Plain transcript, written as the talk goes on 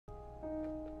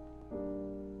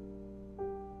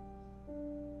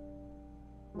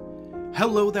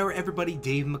Hello there everybody,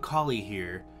 Dave McCauley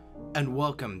here, and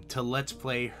welcome to Let's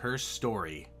Play Her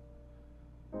Story.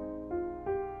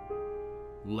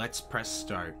 Let's press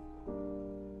start.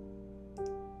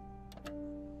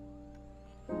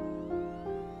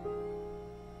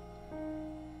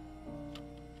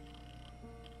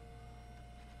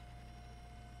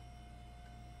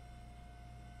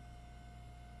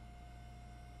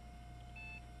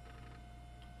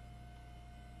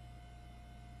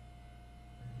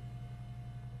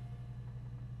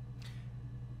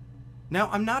 Now,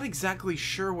 I'm not exactly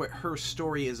sure what her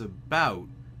story is about,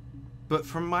 but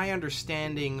from my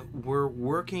understanding, we're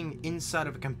working inside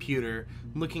of a computer,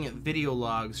 looking at video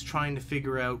logs, trying to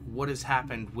figure out what has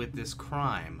happened with this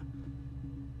crime.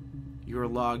 You're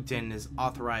logged in as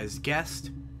authorized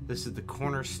guest. This is the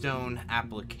Cornerstone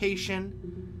application,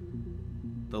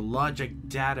 the logic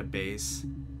database,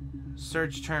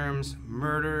 search terms,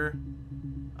 murder.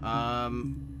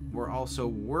 We're also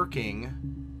working.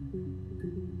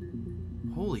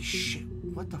 Holy shit,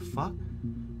 what the fuck?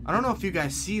 I don't know if you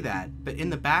guys see that, but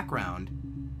in the background,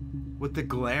 with the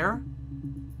glare,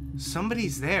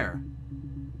 somebody's there.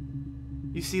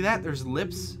 You see that? There's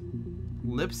lips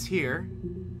here,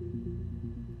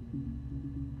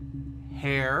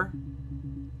 hair,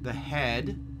 the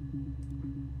head.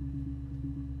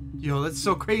 Yo, that's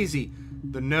so crazy.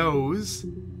 The nose,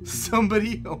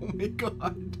 somebody, oh my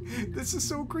god, this is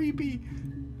so creepy.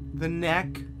 The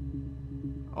neck.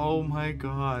 Oh my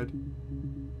god.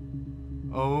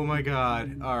 Oh my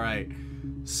god. Alright.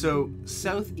 So,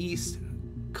 Southeast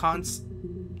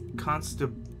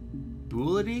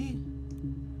Constabulary?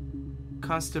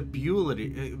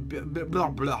 Constabulary. Blah,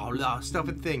 blah, blah. Stuff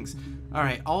and things.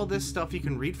 Alright, all this stuff you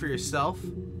can read for yourself.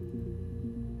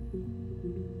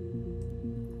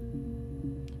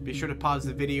 Be sure to pause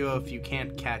the video if you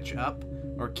can't catch up,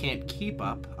 or can't keep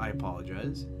up. I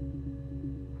apologize.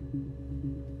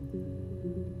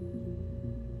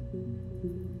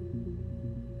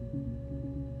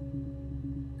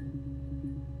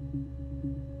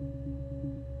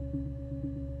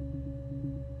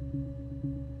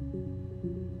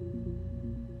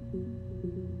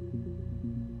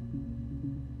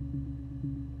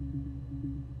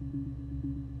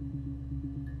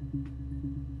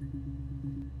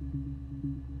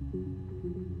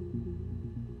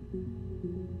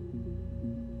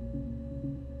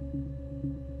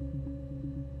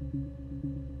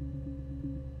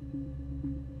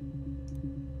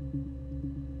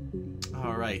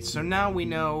 Alright, so now we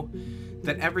know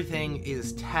that everything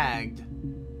is tagged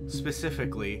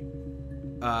specifically,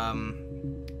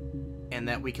 and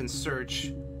that we can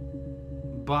search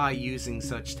by using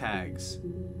such tags.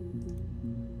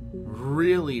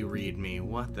 Really, read me,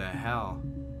 what the hell?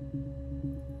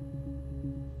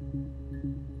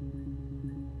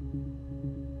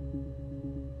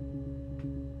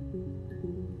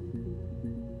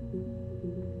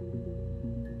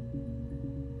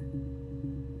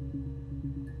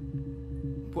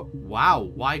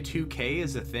 Wow, Y2K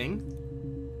is a thing?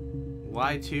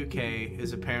 Y2K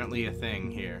is apparently a thing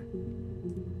here.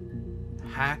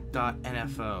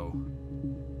 Hack.nfo.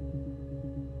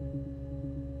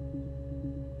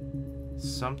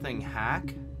 Something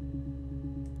hack?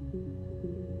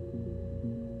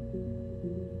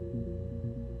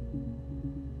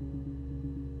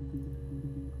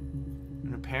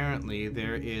 And apparently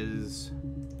there is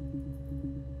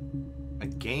a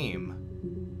game.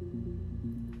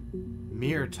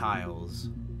 Mirror tiles.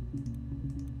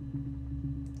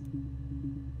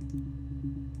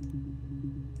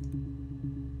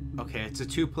 Okay, it's a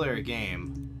two-player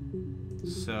game.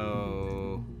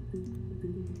 So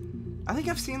I think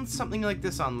I've seen something like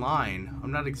this online.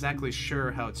 I'm not exactly sure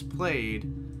how it's played,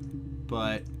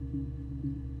 but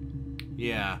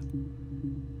yeah.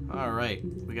 Alright,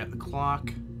 we got the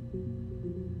clock.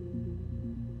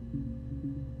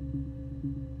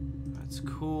 That's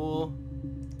cool.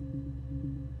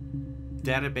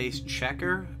 Database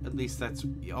checker, at least that's,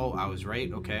 oh, I was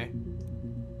right, okay.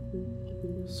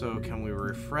 So can we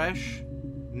refresh?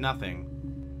 Nothing.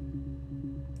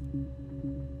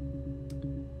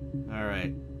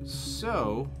 Alright,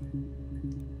 so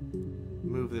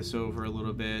move this over a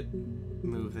little bit,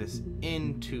 move this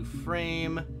into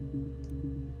frame.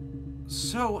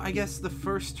 So I guess the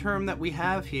first term that we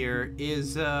have here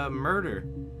is murder.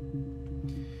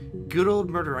 Good old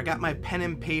murder. I got my pen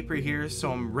and paper here,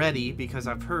 so I'm ready, because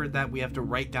I've heard that we have to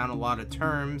write down a lot of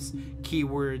terms,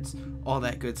 keywords, all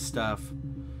that good stuff.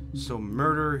 So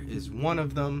murder is one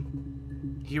of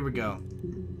them. Here we go.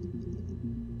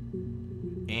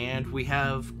 And we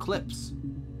have clips.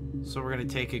 So we're going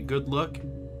to take a good look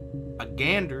a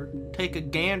gander, take a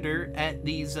gander at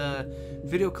these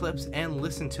video clips and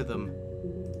listen to them.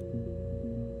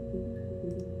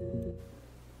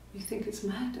 You think it's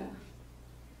murder?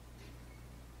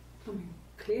 I mean,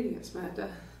 clearly it's murder.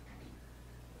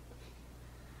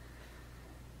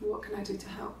 What can I do to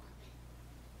help?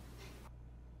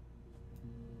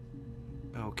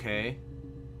 Okay.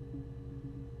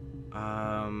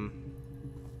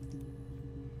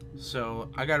 So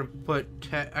I gotta put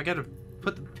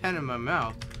the pen in my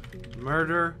mouth.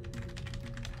 Murder.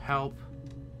 Help.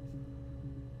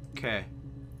 Okay.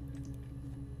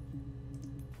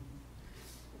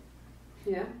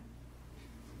 Yeah,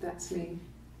 that's me.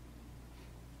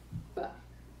 But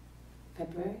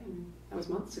February, I mean, that was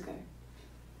months ago.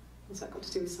 What's that got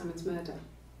to do with Simon's murder?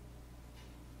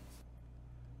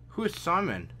 Who is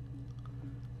Simon?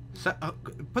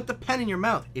 Put the pen in your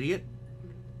mouth, idiot.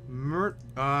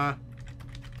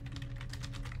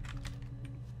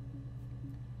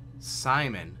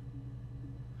 Simon.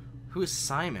 Who is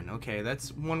Simon? Okay,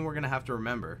 that's one we're gonna have to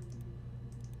remember.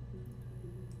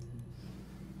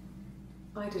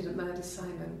 I didn't murder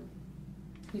Simon.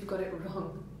 You've got it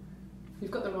wrong.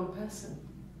 You've got the wrong person.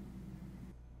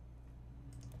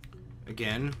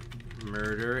 Again,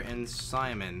 murder and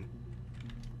Simon.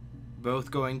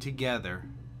 Both going together.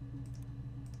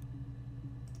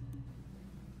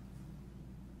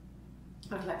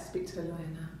 I'd like to speak to a lawyer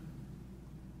now.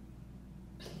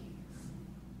 Please.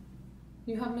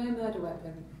 You have no murder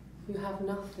weapon. You have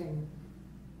nothing.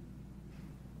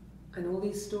 And all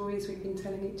these stories we've been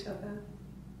telling each other.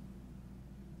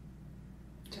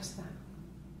 Just that.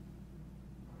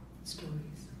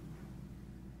 Stories.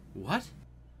 What?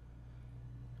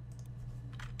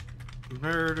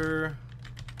 Murder,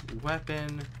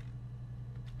 weapon,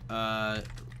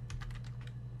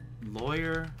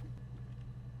 lawyer.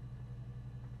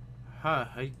 Huh?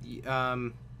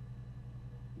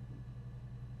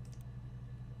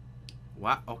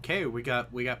 Wow. Okay, we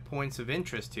got points of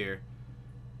interest here.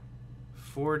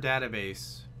 4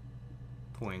 database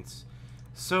points.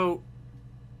 So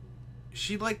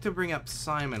she'd like to bring up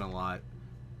Simon a lot.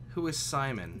 Who is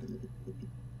Simon?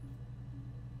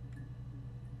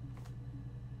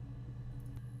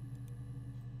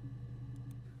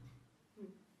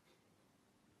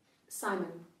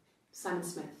 Simon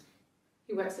Smith.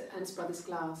 He works at Ernst Brothers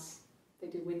Glass. They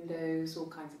do windows, all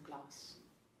kinds of glass.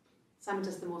 Simon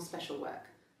does the more special work.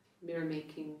 Mirror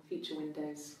making, feature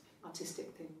windows,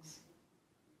 artistic things.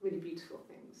 Really beautiful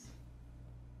things.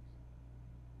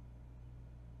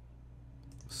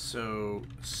 So,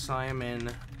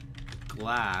 Simon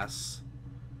Glass.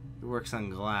 He works on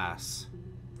glass.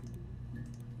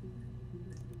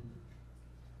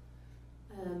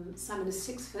 Simon is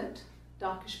 6 foot,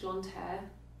 darkish blonde hair,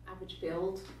 average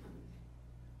build.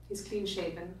 He's clean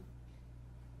shaven.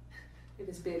 If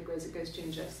his beard grows, it goes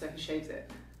ginger, so he shaves it.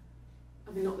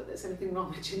 I mean, not that there's anything wrong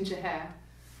with ginger hair.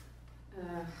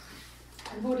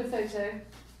 I bought a photo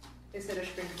instead of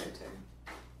spring photo.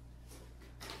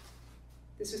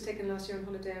 This was taken last year on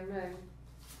holiday in Rome.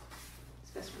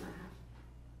 It's the best one I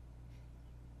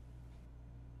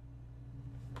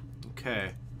have.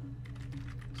 Okay.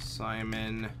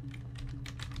 Simon.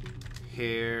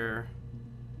 Hair.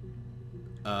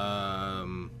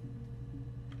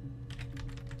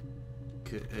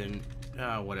 And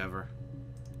whatever.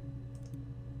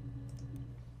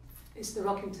 It's the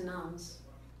Rockington Arms.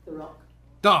 The Rock.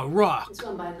 The Rock! It's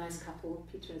run by a nice couple,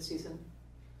 Peter and Susan.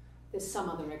 There's some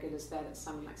other regulars there that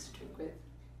Simon likes to drink with.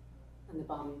 And the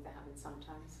barmaid they're having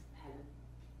sometimes, Helen.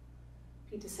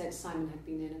 Peter said Simon had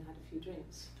been in and had a few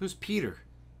drinks. Who's Peter?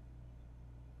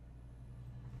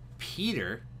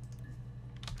 Peter?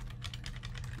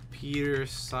 Peter,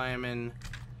 Simon,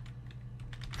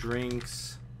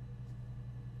 drinks.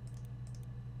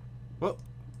 What?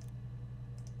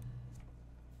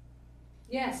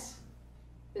 Yes.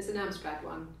 There's an Amstrad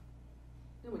one.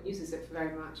 No one uses it for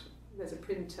very much. There's a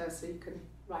printer so you can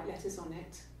write letters on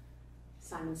it.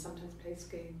 Simon sometimes plays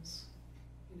games.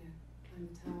 You know, climb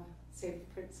the tower, save the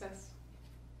princess.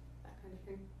 That kind of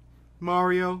thing.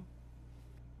 Mario.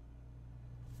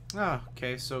 Oh,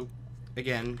 okay, so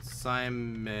again,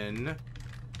 Simon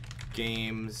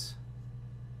games.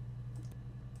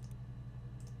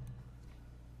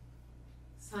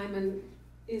 Simon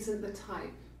isn't the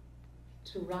type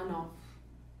to run off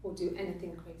or do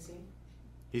anything crazy.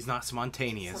 He's not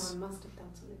spontaneous. Someone must have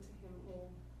done something to him, or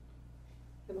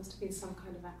there must have been some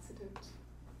kind of accident.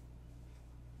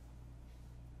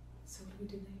 So what do we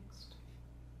do next?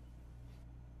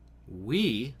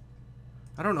 We?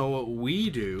 I don't know what we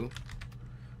do.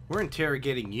 We're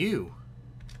interrogating you.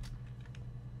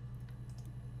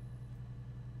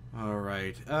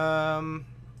 Alright,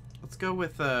 let's go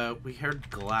with, we heard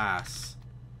glass.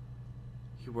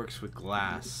 He works with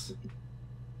glass.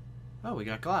 Oh, we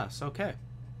got glass, okay.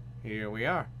 Here we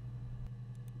are.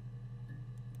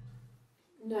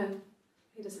 No,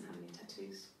 he doesn't have any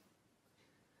tattoos.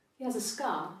 He has a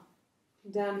scar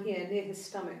down here near his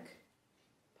stomach,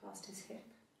 past his hip.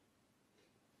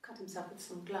 Cut himself with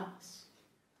some glass.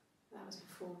 That was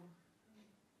before,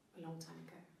 a long time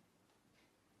ago.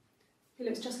 He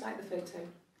looks just like the photo.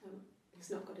 He's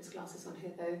not got his glasses on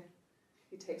here though.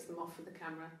 He takes them off with the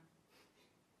camera.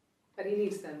 But he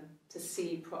needs them to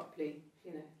see properly,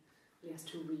 you know. He has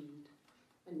to read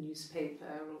a newspaper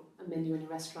or a menu in a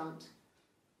restaurant.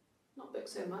 Not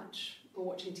books so much, or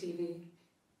watching TV.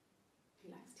 He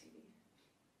likes TV.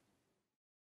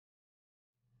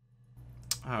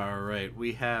 Alright,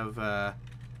 we have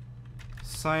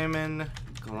Simon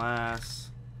Glasses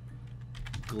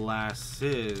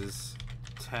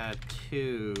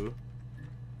tattoo.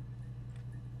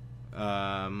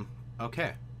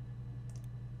 Okay.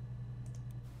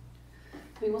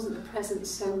 It wasn't the present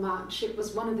so much. It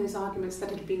was one of those arguments that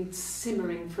had been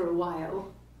simmering for a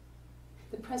while.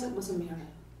 The present was a mirror,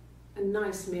 a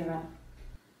nice mirror.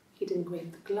 He'd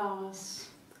engraved the glass,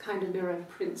 the kind of mirror a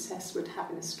princess would have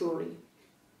in a story.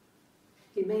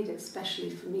 He made it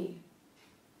specially for me.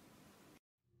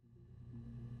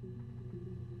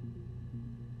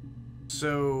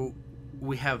 So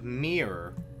we have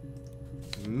mirror.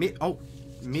 Oh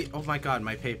my god,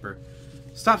 my paper.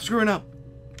 Stop screwing up.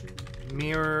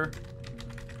 Mirror.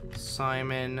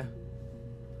 Simon.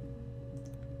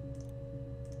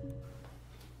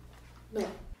 No,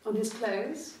 on his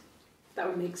clothes. That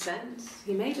would make sense.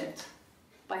 He made it.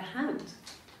 By hand.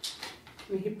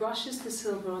 I mean, he brushes the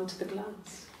silver onto the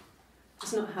glass.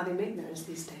 It's not how they make mirrors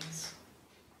these days.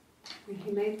 I mean,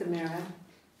 he made the mirror.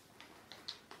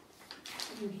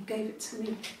 And he gave it to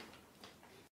me.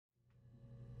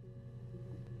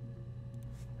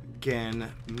 Again,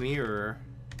 mirror.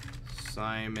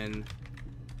 Simon.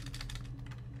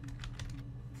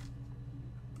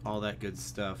 All that good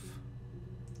stuff.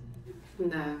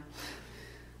 No.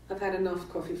 I've had enough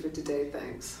coffee for today,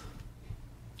 thanks.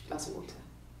 Glass of water.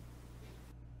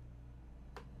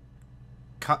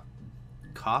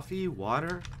 Coffee?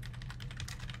 Water?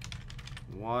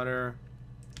 Water.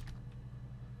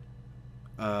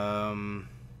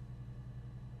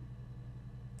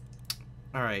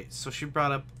 Alright, so she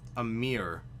brought up a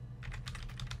mirror.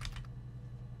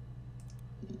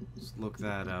 Let's look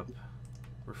that up.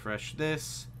 Refresh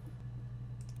this.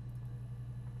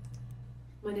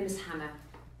 My name is Hannah.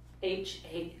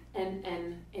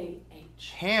 Hannah.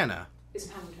 Hannah? It's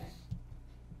Pandre.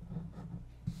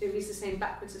 It reads the same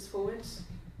backwards as forwards.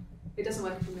 It doesn't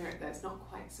work from mirror though, it's not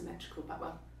quite symmetrical, but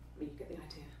well, I mean, you get the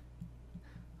idea.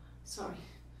 Sorry.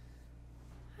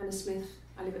 Hannah Smith,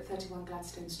 I live at 31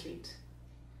 Gladstone Street.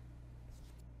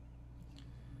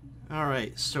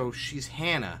 Alright, so she's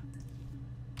Hannah.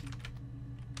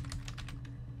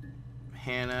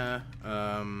 Hannah,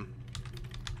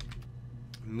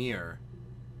 mirror.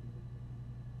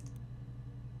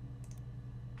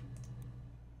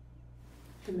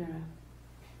 The mirror.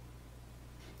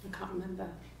 I can't remember.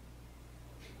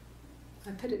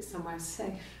 I put it somewhere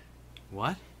safe.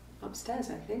 What? Upstairs,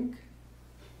 I think.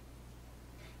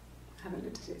 I haven't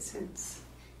looked at it since.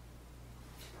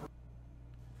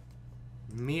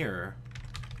 Mirror.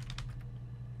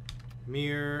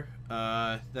 Mirror,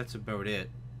 that's about it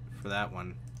for that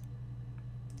one.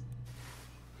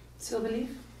 Silverleaf?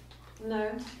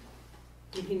 No.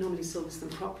 He normally silvers them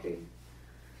properly.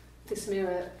 This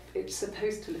mirror, it's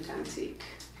supposed to look antique.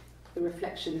 The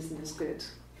reflection isn't as good.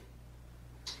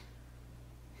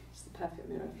 It's the perfect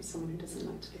mirror for someone who doesn't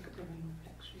like to look at their own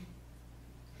reflection.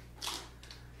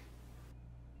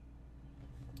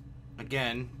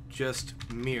 Again, just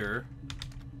mirror.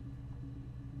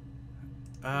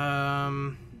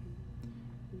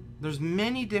 There's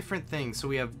many different things. So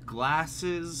we have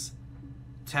glasses,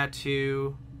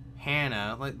 tattoo,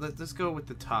 Hannah. Let's go with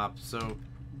the top. So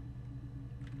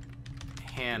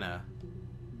Hannah.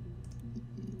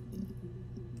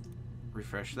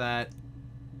 Refresh that.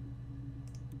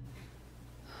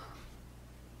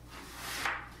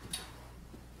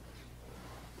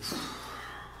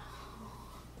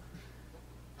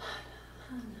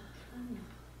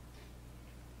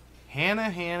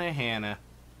 Hannah.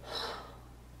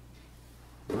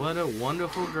 What a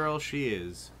wonderful girl she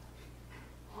is.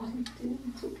 What are you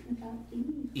doing talking about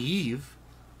Eve? Eve?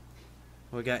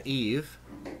 We got Eve.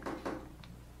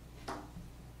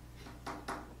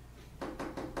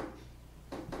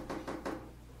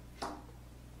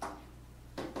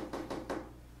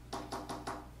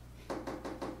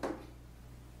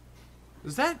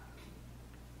 Is that...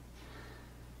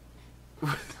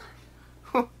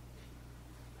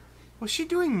 Was she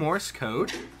doing Morse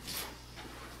code?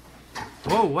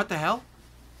 Whoa, what the hell?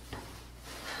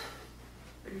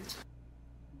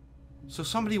 So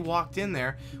somebody walked in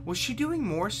there. Was she doing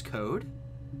Morse code?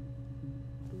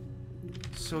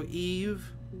 So Eve...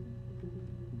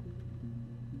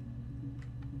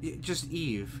 Just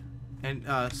Eve. And,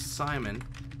 Simon.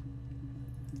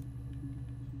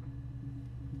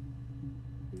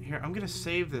 Here, I'm gonna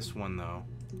save this one, though.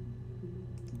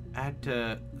 Add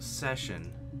to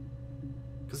session.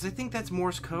 Because I think that's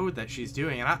Morse code that she's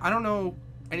doing. And I don't know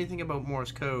anything about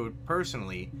Morse code,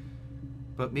 personally.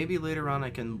 But maybe later on I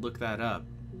can look that up.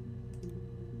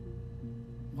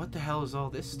 What the hell is all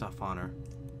this stuff on her?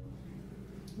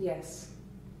 Yes.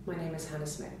 My name is Hannah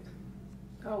Smith.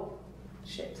 Oh,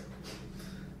 shit.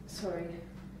 Sorry.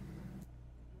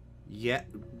 Yeah,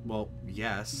 well,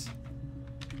 yes.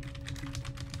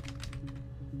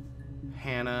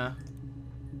 Hannah.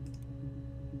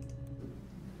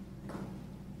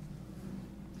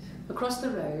 Across the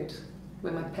road,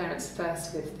 where my parents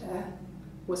first lived there,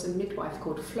 was a midwife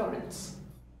called Florence.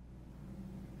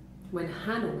 When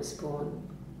Hannah was born,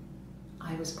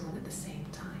 I was born at the same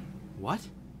time. What?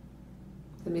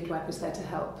 The midwife was there to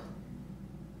help.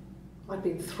 I'd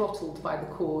been throttled by the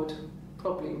cord,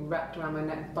 probably wrapped around my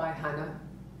neck by Hannah.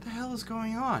 What the hell is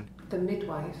going on? The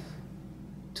midwife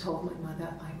told my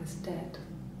mother I was dead.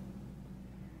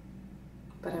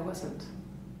 But I wasn't.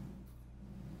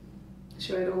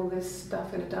 She wrote all this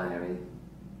stuff in a diary.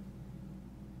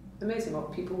 Amazing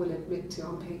what people will admit to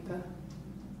on paper.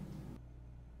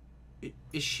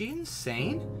 Is she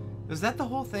insane? Is that the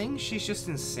whole thing? She's just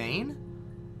insane?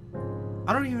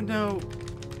 I don't even know...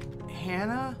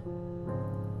 Hannah?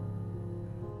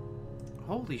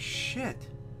 Holy shit.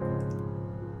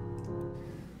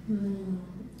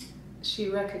 She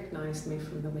recognized me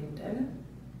from the window.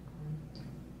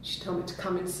 She told me to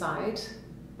come inside,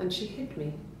 and she hid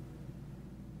me.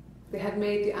 They had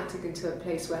made the attic into a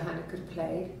place where Hannah could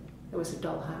play. There was a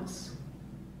dollhouse.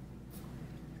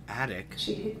 Attic?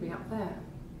 She hid me up there.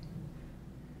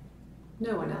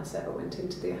 No one else ever went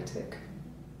into the attic.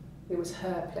 It was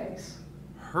her place.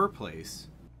 Her place?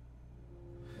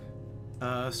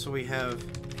 So we have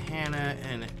Hannah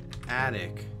and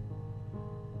attic.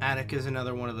 Attic is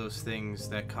another one of those things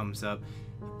that comes up.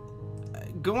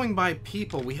 Going by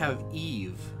people, we have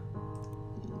Eve.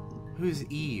 Who's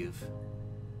Eve?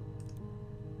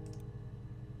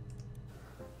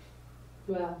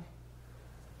 Well,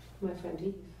 my friend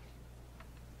Eve.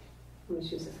 I mean,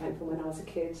 she was a friend from when I was a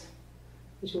kid.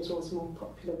 And she was always more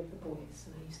popular with the boys,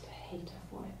 and I used to hate her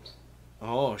for it.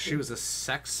 Oh, she was a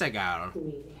sex cigar.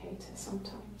 Really hate her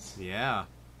sometimes. Yeah.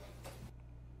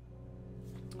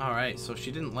 Alright, so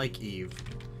she didn't like Eve.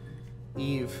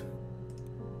 Eve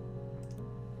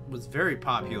was very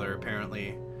popular,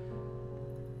 apparently.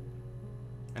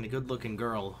 And a good-looking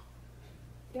girl.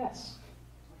 Yes.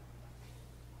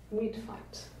 We'd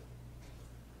fight.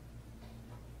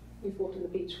 We fought on the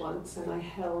beach once, and I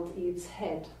held Eve's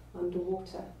head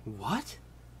underwater. What?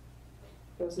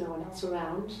 There was no one else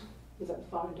around. It was at the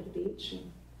far end of the beach,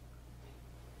 and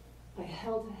I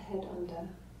held her head under.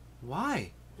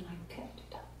 Why? And I kept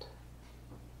it under.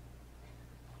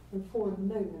 And for a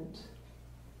moment,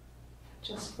 I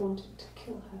just wanted to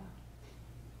kill her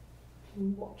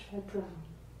and watch her drown.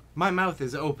 My mouth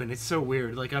is open. It's so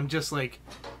weird. Like, I'm just, like,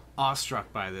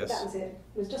 awestruck by But this. that was it.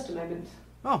 It was just a moment.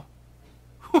 Oh.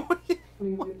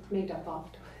 We made up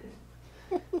afterwards.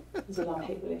 It was a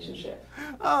love-hate relationship.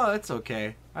 Oh, that's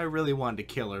okay. I really wanted to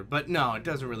kill her. But no, it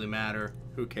doesn't really matter.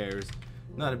 Who cares?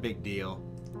 Not a big deal.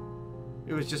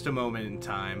 It was just a moment in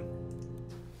time.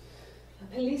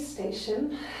 A police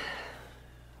station.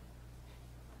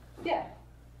 Yeah.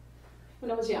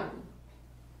 When I was young,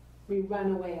 we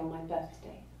ran away on my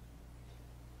birthday.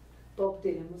 Bob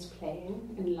Dylan was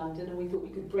playing in London, and we thought we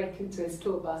could break into his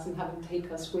tour bus and have him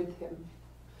take us with him.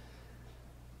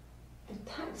 The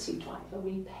taxi driver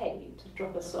we paid to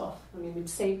drop us off. I mean, we'd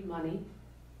saved money,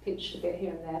 pinched a bit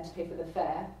here and there to pay for the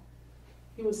fare.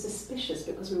 He was suspicious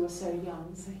because we were so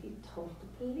young, so he told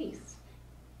the police.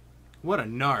 What a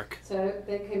narc. So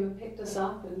they came and picked us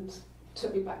up and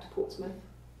took me back to Portsmouth.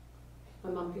 My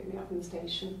mum picked me up from the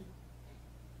station.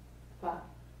 But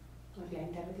I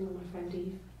blamed everything on my friend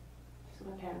Eve. So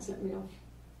my parents let me off.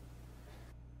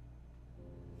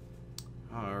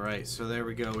 Alright, so there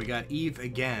we go. We got Eve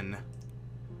again.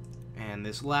 And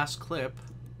this last clip...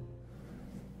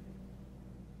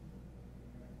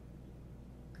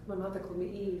 My mother called me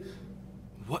Eve.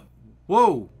 What?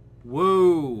 Whoa!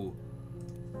 Whoa!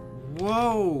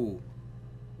 Whoa!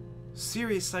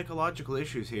 serious psychological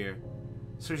issues here.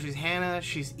 So she's Hannah,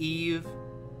 she's Eve,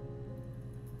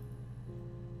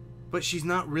 but she's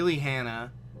not really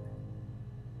Hannah,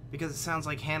 because it sounds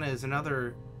like Hannah is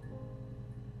another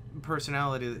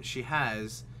personality that she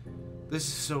has. This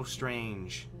is so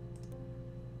strange.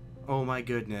 Oh my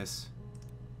goodness.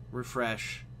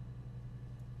 Refresh.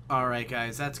 Alright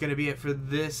guys, that's going to be it for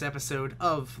this episode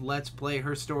of Let's Play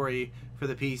Her Story for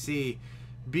the PC.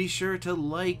 Be sure to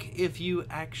like if you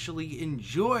actually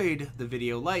enjoyed the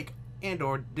video, like and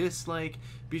or dislike.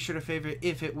 Be sure to favorite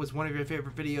if it was one of your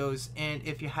favorite videos, and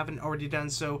if you haven't already done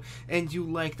so and you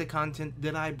like the content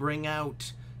that I bring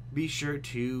out, be sure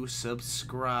to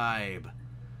subscribe.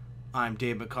 I'm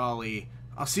Dave McCauley.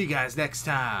 I'll see you guys next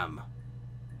time.